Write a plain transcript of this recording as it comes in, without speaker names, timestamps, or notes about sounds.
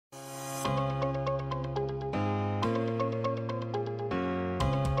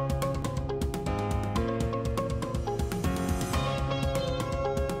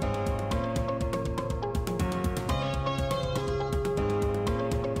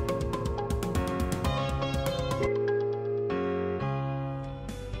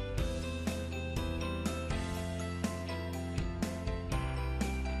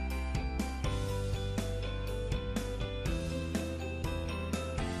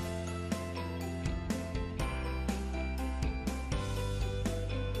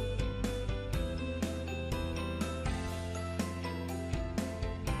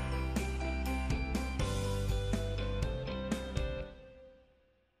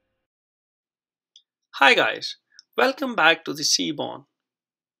Hi guys, welcome back to the Seaborn.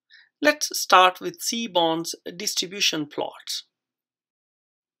 Let's start with Seaborn's distribution plots.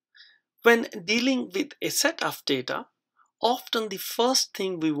 When dealing with a set of data, often the first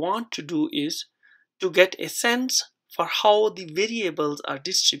thing we want to do is to get a sense for how the variables are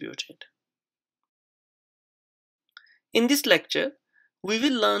distributed. In this lecture, we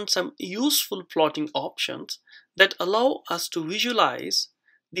will learn some useful plotting options that allow us to visualize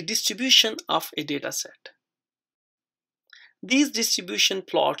the distribution of a dataset. These distribution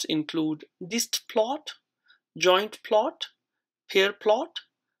plots include distplot, jointplot, pairplot,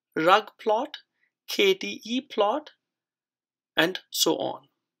 rugplot, kdeplot, and so on.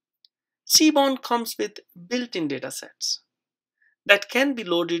 Seaborn comes with built-in datasets that can be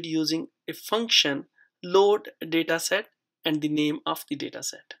loaded using a function load dataset and the name of the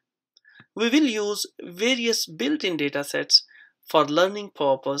dataset. We will use various built-in datasets for learning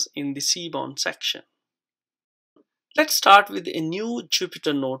purpose in the Seaborn section. Let's start with a new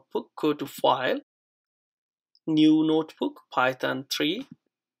Jupyter notebook. Go to File, New Notebook, Python 3,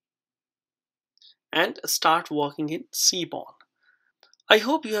 and start working in Seaborn. I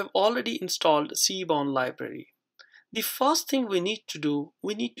hope you have already installed Seaborn library. The first thing we need to do,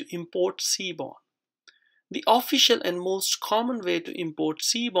 we need to import Seaborn. The official and most common way to import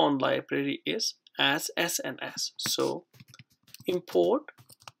Seaborn library is as SNS. So import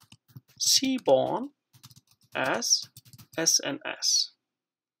Seaborn as SNS.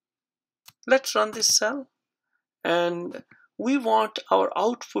 Let's run this cell, and we want our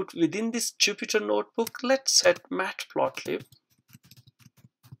output within this Jupyter notebook. Let's set matplotlib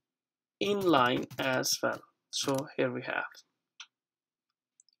inline as well. So here we have.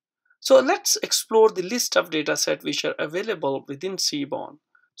 So let's explore the list of dataset which are available within Seaborn.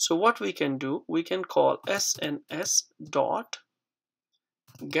 So what we can do, we can call sns dot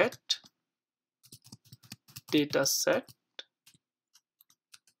get dataset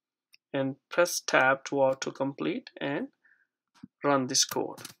and press tab to autocomplete and run this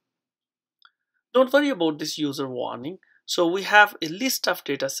code. Don't worry about this user warning. So we have a list of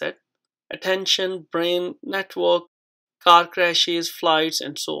dataset: attention, brain, network, car crashes, flights,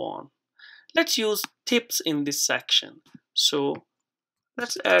 and so on. Let's use tips in this section. So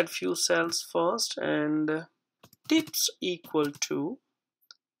let's add few cells first, and tips equal to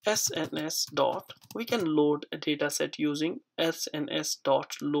sns dot. We can load a dataset using sns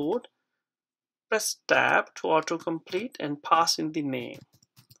dot load. Press tab to autocomplete and pass in the name,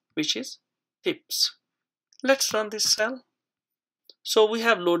 which is tips. Let's run this cell. So we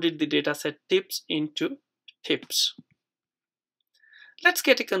have loaded the dataset tips into tips. Let's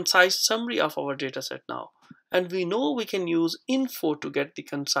get a concise summary of our dataset now. And we know we can use info to get the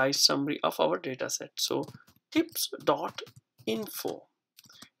concise summary of our dataset. So tips.info.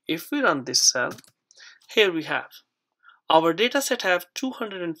 If we run this cell, here we have our dataset have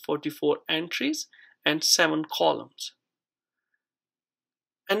 244 entries and 7 columns.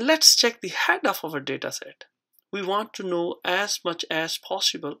 And let's check the head of our dataset. We want to know as much as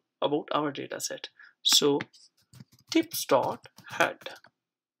possible about our dataset. So tips.head.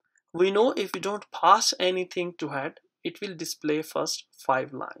 We know if we don't pass anything to head, it will display first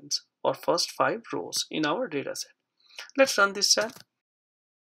 5 lines or first 5 rows in our dataset. Let's run this cell.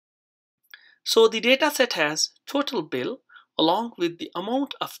 So the dataset has total bill along with the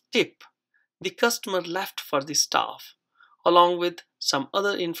amount of tip the customer left for the staff, along with some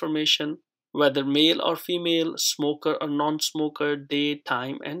other information, whether male or female, smoker or non-smoker, day,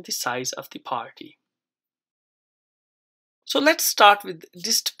 time, and the size of the party. So let's start with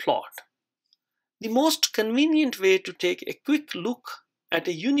distplot. The most convenient way to take a quick look at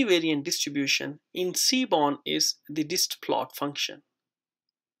a univariate distribution in Seaborn is the distplot function.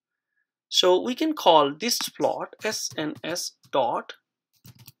 So we can call distplot sns dot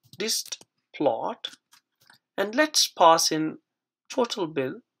distplot, and let's pass in total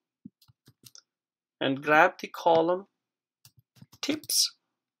bill and grab the column tips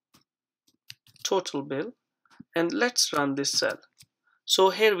total bill, and let's run this cell.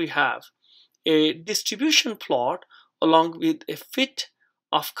 So here we have a distribution plot along with a fit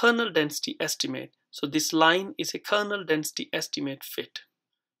of kernel density estimate. So this line is a kernel density estimate fit.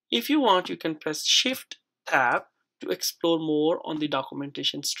 If you want, you can press Shift Tab to explore more on the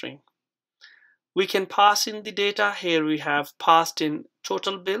documentation string. We can pass in the data. Here we have passed in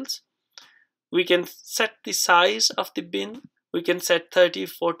total bills. We can set the size of the bin. We can set 30,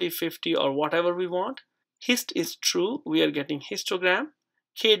 40, 50 or whatever we want. Hist is true, we are getting histogram.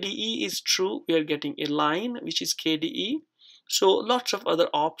 KDE is true, we are getting a line, which is KDE. So lots of other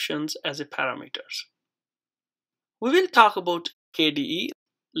options as a parameters. We will talk about KDE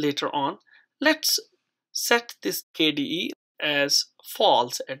later on. Let's set this KDE as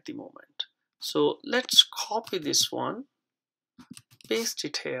false at the moment. So let's copy this one, paste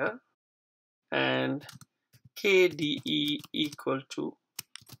it here, and KDE equal to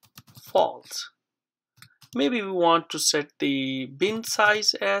false. Maybe we want to set the bin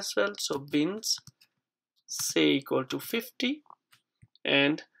size as well. So bins say equal to 50,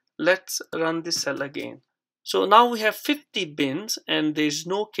 and let's run this cell again. So now we have 50 bins and there's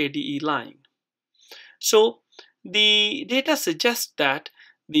no KDE line. So the data suggests that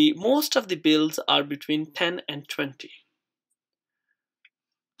most of the bills are between 10 and 20.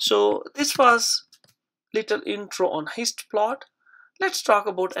 So this was little intro on histplot. Let's talk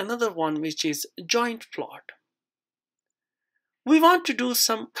about another one, which is jointplot. We want to do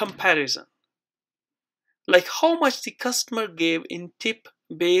some comparison, like how much the customer gave in tip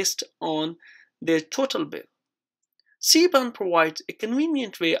based on their total bill. Seaborn provides a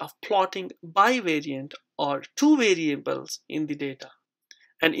convenient way of plotting bivariant or two variables in the data.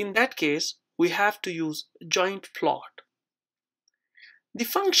 And in that case, we have to use jointplot. The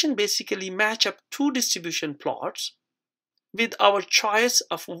function basically match up two distribution plots with our choice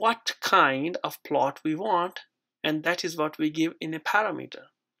of what kind of plot we want, and that is what we give in a parameter.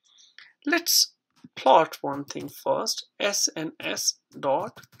 Let's plot one thing first, SNS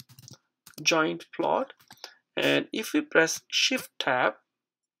dot jointplot, and if we press Shift Tab,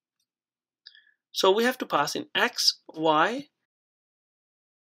 so we have to pass in X, Y.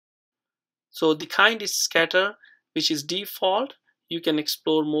 So the kind is scatter, which is default. You can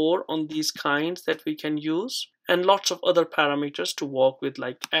explore more on these kinds that we can use, and lots of other parameters to work with,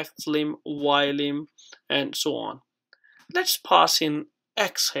 like xlim, ylim, and so on. Let's pass in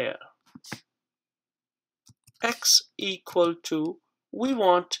X here. X equal to, we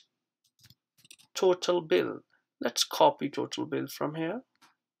want total bill. Let's copy total bill from here.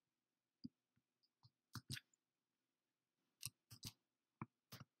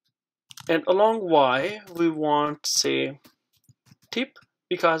 And along Y, we want, say, tip,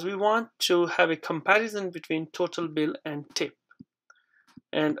 because we want to have a comparison between total bill and tip.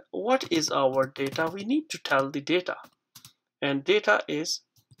 And what is our data? We need to tell the data, and data is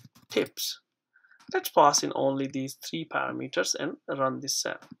tips. Let's pass in only these three parameters and run this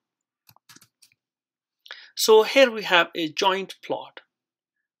cell. So here we have a joint plot.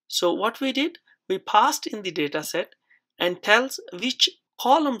 So what we did, we passed in the data set and tells which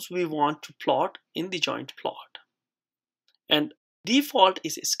columns we want to plot in the joint plot. And default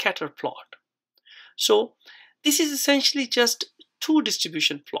is a scatter plot. So this is essentially just two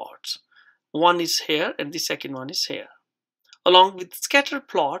distribution plots. One is here and the second one is here, along with scatter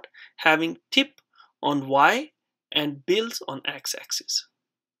plot having tip on Y and bills on X-axis.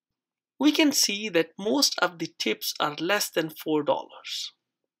 We can see that most of the tips are less than $4,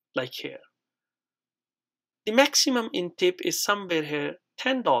 like here. The maximum in tip is somewhere here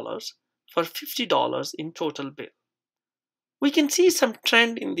 $10 for $50 in total bill. We can see some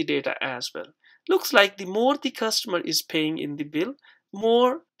trend in the data as well. Looks like the more the customer is paying in the bill,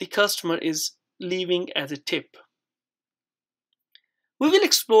 more the customer is leaving as a tip. We will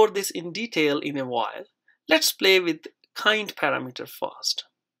explore this in detail in a while. Let's play with kind parameter first.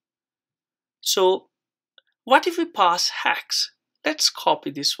 So what if we pass hex? Let's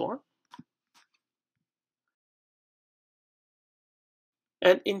copy this one.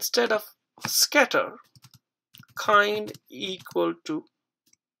 And instead of scatter, kind equal to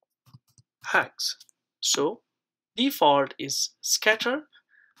hex. So default is scatter.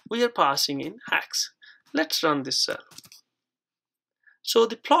 We are passing in hex. Let's run this cell. So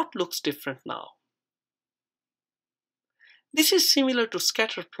the plot looks different now. This is similar to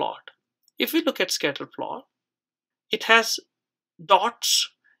scatter plot. If we look at scatter plot, it has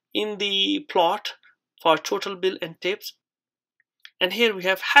dots in the plot for total bill and tips. And here we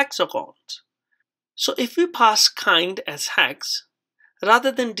have hexagons. So if we pass kind as hex,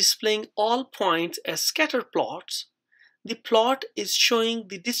 rather than displaying all points as scatter plots, the plot is showing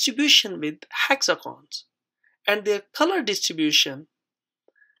the distribution with hexagons, and their color distribution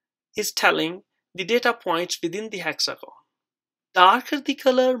is telling the data points within the hexagon. Darker the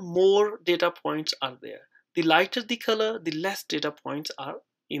color, more data points are there. The lighter the color, the less data points are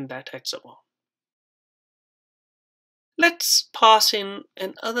in that hexagon. Let's pass in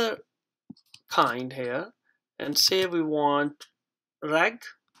another kind here and say we want reg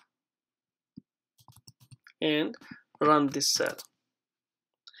and run this cell.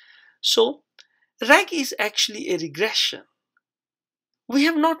 So reg is actually a regression. We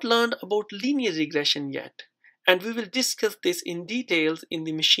have not learned about linear regression yet, and we will discuss this in details in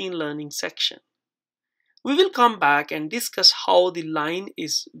the machine learning section. We will come back and discuss how the line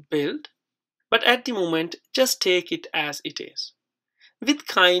is built, but at the moment just take it as it is. With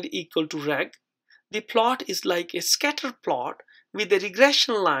kind equal to reg, the plot is like a scatter plot with a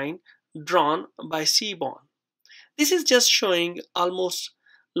regression line drawn by Seaborn. This is just showing almost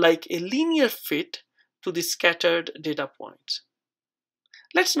like a linear fit to the scattered data points.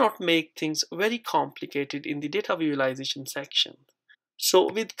 Let's not make things very complicated in the data visualization section. So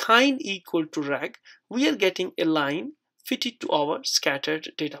with kind equal to reg, we are getting a line fitted to our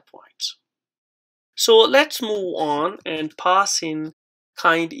scattered data points. So let's move on and pass in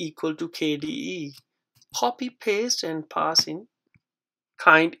kind equal to KDE. Copy paste and pass in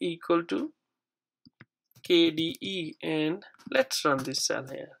kind equal to KDE, and let's run this cell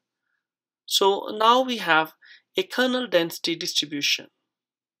here. So now we have a kernel density distribution.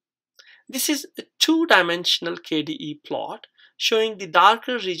 This is a two-dimensional KDE plot showing the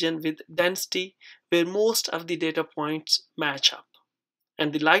darker region with density where most of the data points match up,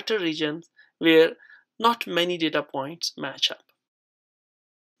 and the lighter regions where not many data points match up.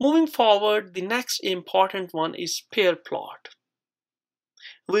 Moving forward, the next important one is pairplot.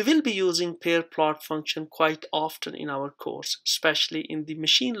 We will be using pairplot function quite often in our course, especially in the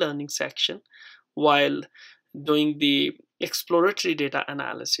machine learning section while doing the exploratory data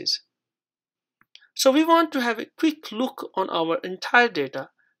analysis. So we want to have a quick look on our entire data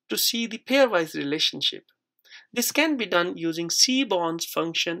to see the pairwise relationship. This can be done using Seaborn's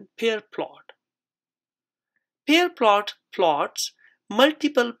function pairplot. Pairplot plots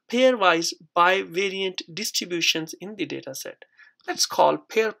multiple pairwise bivariant distributions in the dataset. Let's call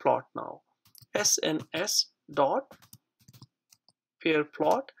pairplot now SNS dot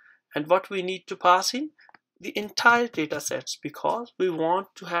pairplot, and what we need to pass in the entire datasets because we want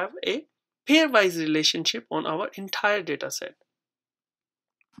to have a pairwise relationship on our entire dataset.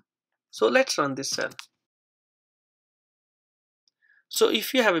 So let's run this cell. So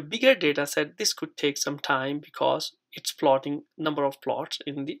if you have a bigger data set, this could take some time because it's plotting number of plots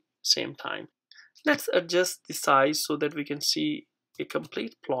in the same time. Let's adjust the size so that we can see a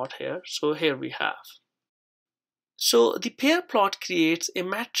complete plot here. So here we have. So the pair plot creates a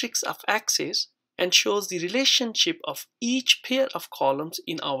matrix of axes and shows the relationship of each pair of columns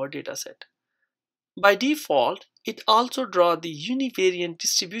in our dataset. By default, it also draws the univariate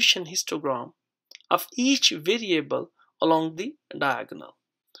distribution histogram of each variable along the diagonal.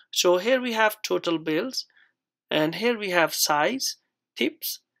 So here we have total bills, and here we have size,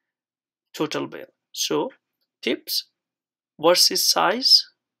 tips, total bill. So tips versus size,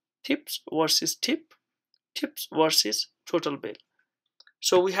 tips versus tip, tips versus total bill.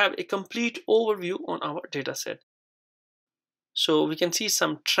 So we have a complete overview on our data set. So we can see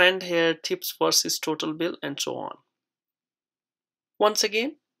some trend here, tips versus total bill, and so on. Once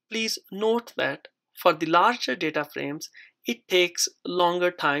again, please note that for the larger data frames, it takes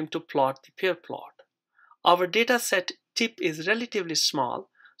longer time to plot the pair plot. Our data set tip is relatively small,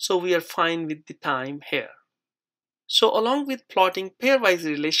 so we are fine with the time here. So along with plotting pairwise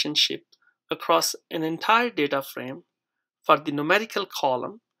relationship across an entire data frame, for the numerical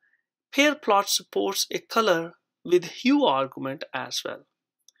column, pairplot supports a color with hue argument as well,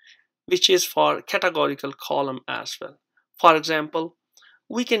 which is for categorical column as well. For example,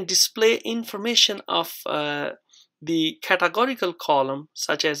 we can display information of the categorical column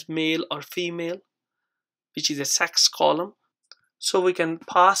such as male or female, which is a sex column. So we can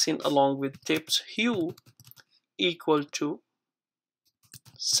pass in along with tips hue equal to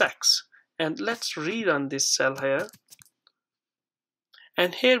sex. And let's rerun this cell here.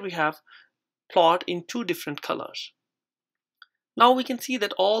 And here we have plot in two different colors. Now we can see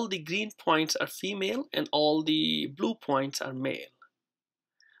that all the green points are female and all the blue points are male.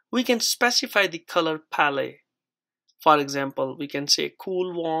 We can specify the color palette. For example, we can say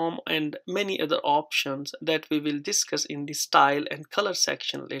cool, warm, and many other options that we will discuss in the style and color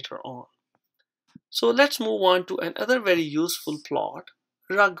section later on. So let's move on to another very useful plot,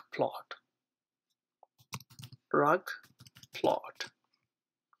 rugplot. Rugplot.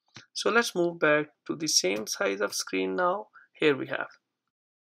 So let's move back to the same size of screen now. Here we have.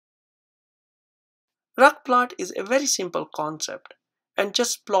 Rugplot is a very simple concept and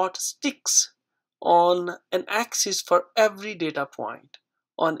just plot sticks on an axis for every data point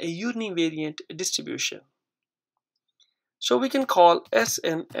on a univariate distribution. So we can call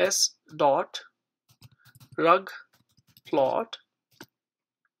SNS dot rugplot,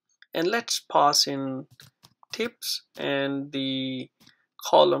 and let's pass in tips and the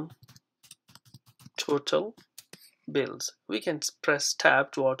column total bills. We can press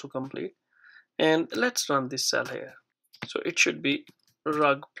tab to autocomplete, and let's run this cell here. So it should be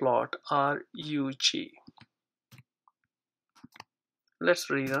rugplot, RUG. Let's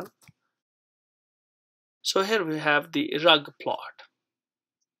rerun. So here we have the rugplot.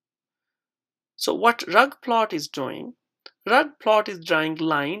 So what rugplot is doing, rugplot is drawing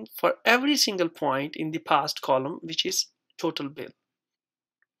line for every single point in the past column, which is total bill.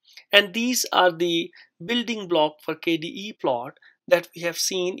 And these are the building block for kdeplot that we have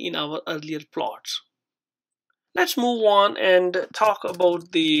seen in our earlier plots. Let's move on and talk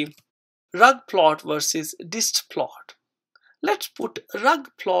about the rugplot versus distplot. Let's put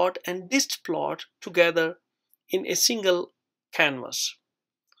rugplot and distplot together in a single canvas.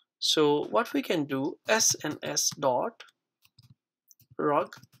 So what we can do, SNS dot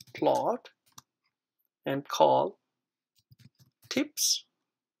rugplot and call tips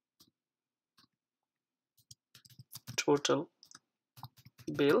total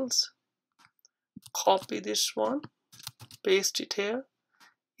bills. Copy this one, paste it here.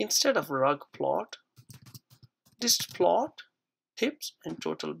 Instead of rugplot, distplot tips and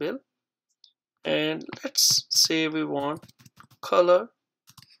total bill. And let's say we want color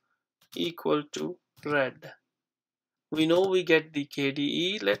equal to red. We know we get the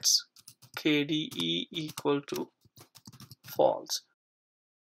KDE. Let's KDE equal to false.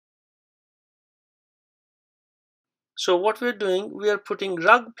 So what we're doing, we are putting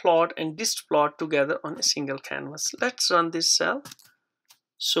rugplot and distplot together on a single canvas. Let's run this cell.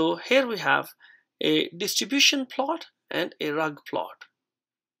 So here we have a distribution plot and a rugplot.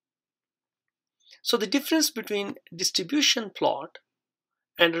 So the difference between distribution plot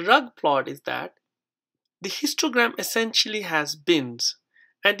and a rugplot is that the histogram essentially has bins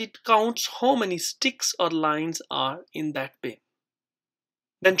and it counts how many sticks or lines are in that bin.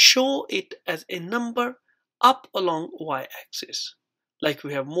 Then show it as a number up along y-axis. Like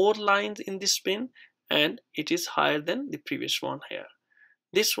we have more lines in this bin and it is higher than the previous one here.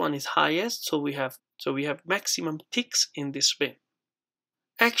 This one is highest, so we have maximum ticks in this bin.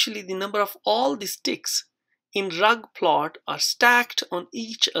 Actually, the number of all the sticks in rugplot are stacked on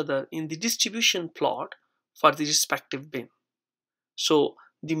each other in the distribution plot for the respective bin. So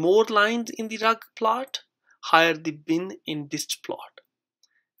the more lines in the rugplot, higher the bin in distplot,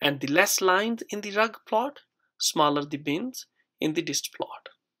 and the less lines in the rugplot, smaller the bins in the distplot.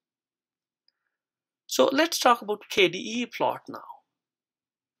 So let's talk about KDE plot now.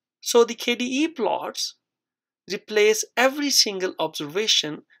 So the KDE plots replace every single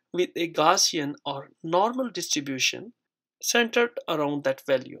observation with a Gaussian or normal distribution centered around that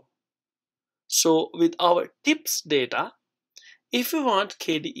value. So with our tips data, if we want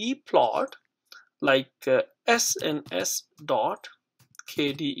KDE plot like SNS dot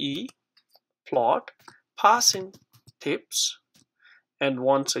KDE plot, pass in tips, and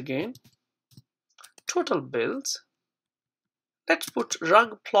once again total bills. Let's put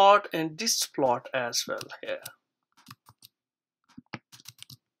rugplot and distplot as well here.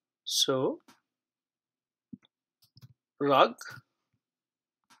 So rug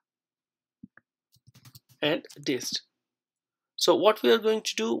and dist. So what we are going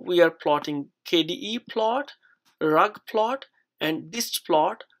to do, we are plotting KDE plot, rugplot, and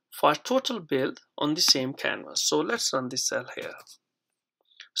distplot for total bill on the same canvas. So let's run this cell here.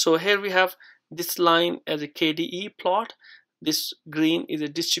 So here we have this line as a KDE plot, this green is a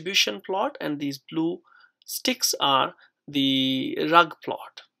distribution plot, and these blue sticks are the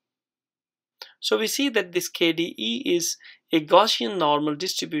rugplot. So we see that this KDE is a Gaussian normal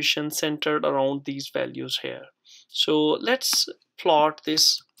distribution centered around these values here. So let's plot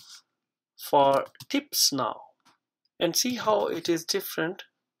this for tips now and see how it is different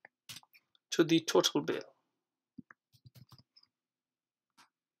to the total bill.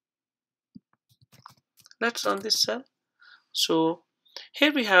 Let's run this cell. So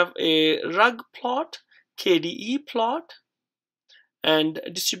here we have a rug plot, KDE plot, and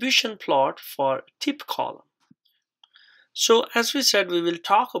distribution plot for tip column. So as we said, we will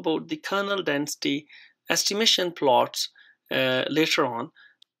talk about the kernel density estimation plots later on.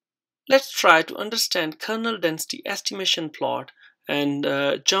 Let's try to understand kernel density estimation plot and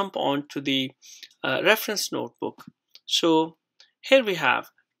jump on to the reference notebook. So here we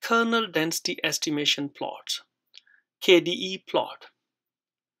have kernel density estimation plots, KDE plot.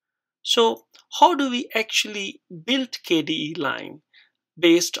 So how do we actually build KDE line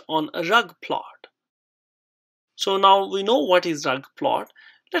based on a rug plot? So now we know what is rug plot.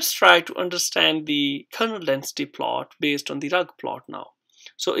 Let's try to understand the kernel density plot based on the rug plot now.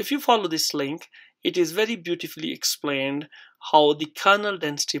 So if you follow this link, it is very beautifully explained how the kernel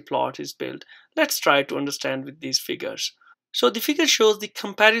density plot is built. Let's try to understand with these figures. So the figure shows the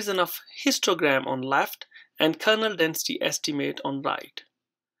comparison of histogram on left and kernel density estimate on right,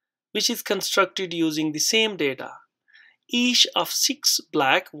 which is constructed using the same data. each of 6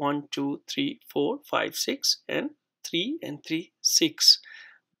 black 1 2 3 4 5 6 and 3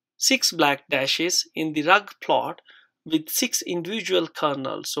 6 black dashes in the rug plot with 6 individual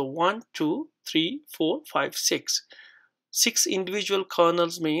kernels. So 1 2 3 4 5 6. 6 individual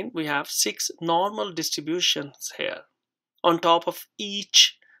kernels mean we have 6 normal distributions here on top of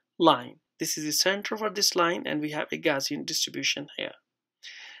each line. This is the center for this line, and we have a Gaussian distribution here.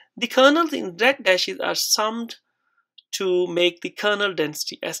 The kernels in red dashes are summed to make the kernel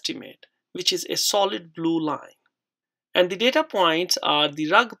density estimate, which is a solid blue line. And the data points are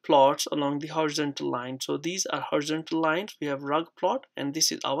the rug plots along the horizontal line. So these are horizontal lines. We have rug plot, and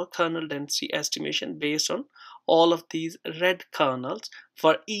this is our kernel density estimation based on all of these red kernels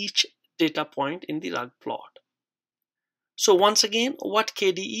for each data point in the rug plot. So once again, what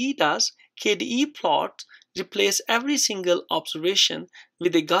KDE does, KDE plots replace every single observation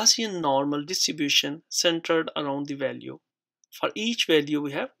with a Gaussian normal distribution centered around the value. For each value,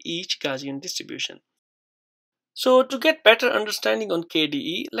 we have each Gaussian distribution. So to get better understanding on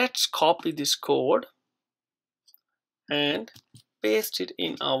KDE, let's copy this code and paste it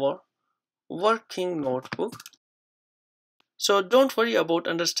in our working notebook. So don't worry about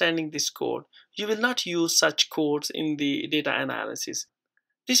understanding this code. You will not use such codes in the data analysis.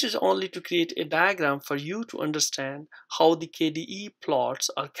 This is only to create a diagram for you to understand how the KDE plots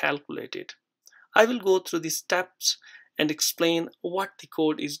are calculated. I will go through the steps and explain what the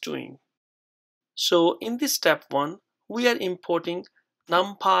code is doing. So in this step 1, we are importing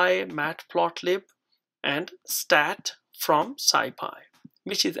numpy, matplotlib, and stat from scipy,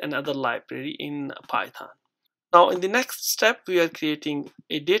 which is another library in Python. Now in the next step, we are creating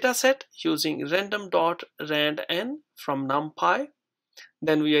a dataset using random.randn from numpy.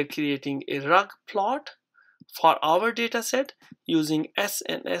 Then we are creating a rug plot for our dataset using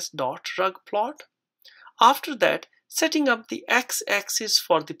sns.rugplot. After that, setting up the x-axis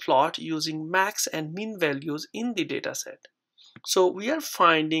for the plot using max and min values in the dataset. So we are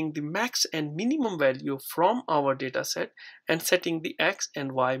finding the max and minimum value from our dataset and setting the x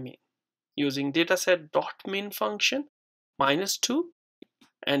and y min using dataset.min function -2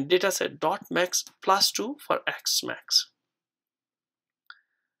 and dataset.max +2 for x max.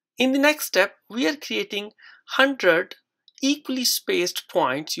 In the next step, we are creating 100 equally spaced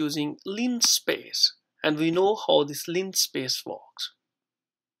points using linspace, and we know how this linspace works.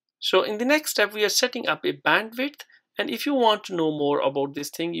 So in the next step, we are setting up a bandwidth, and if you want to know more about this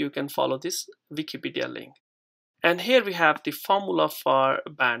thing, you can follow this Wikipedia link. And here we have the formula for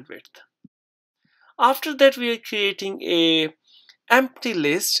bandwidth. After that, we are creating a empty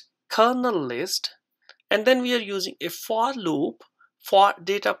list, kernel list, and then we are using a for loop for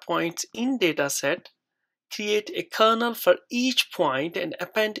data points in dataset, create a kernel for each point and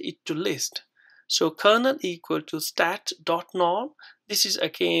append it to list. So kernel equal to stat.norm. This is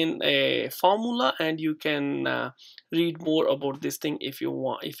again a formula, and you can read more about this thing if you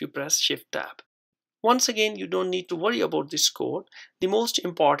want, if you press Shift Tab. Once again, you don't need to worry about this code. The most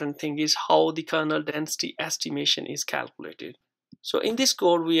important thing is how the kernel density estimation is calculated. So in this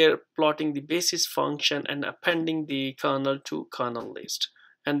code, we are plotting the basis function and appending the kernel to kernel list.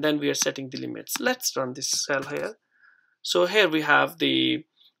 And then we are setting the limits. Let's run this cell here. So here we have the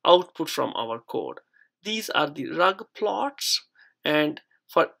output from our code. These are the rug plots. And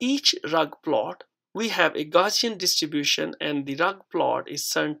for each rug plot, we have a Gaussian distribution, and the rug plot is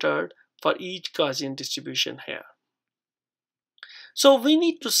centered for each Gaussian distribution here. So we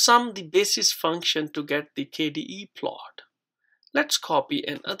need to sum the basis function to get the KDE plot. Let's copy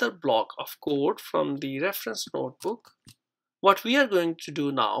another block of code from the reference notebook. What we are going to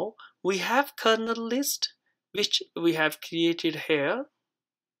do now, we have kernel list, which we have created here.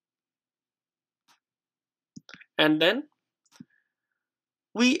 And then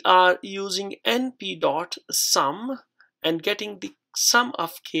we are using np.sum and getting the sum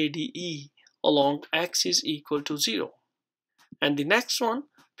of KDE along x is equal to 0. And the next one,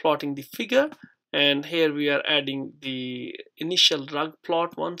 plotting the figure, and here we are adding the initial rug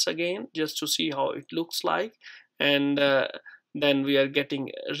plot once again just to see how it looks like, and then we are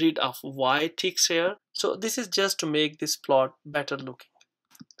getting rid of y ticks here. So this is just to make this plot better looking.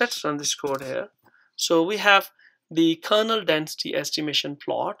 Let's run this code here. So we have the kernel density estimation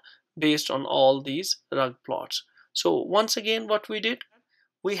plot based on all these rug plots. So once again, what we did,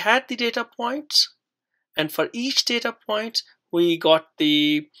 we had the data points, and for each data point we got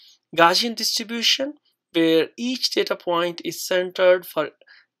the Gaussian distribution where each data point is centered for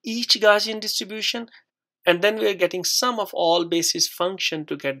each Gaussian distribution, and then we are getting sum of all basis function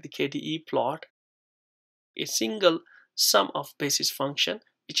to get the KDE plot, a single sum of basis function,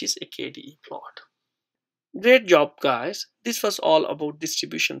 which is a KDE plot. Great job, guys. This was all about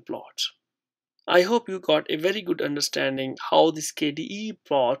distribution plots. I hope you got a very good understanding how these KDE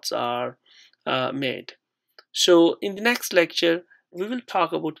plots are made. So in the next lecture, we will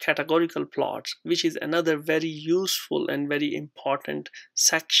talk about categorical plots, which is another very useful and very important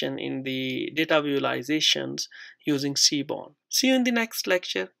section in the data visualizations using Seaborn. See you in the next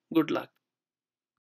lecture. Good luck.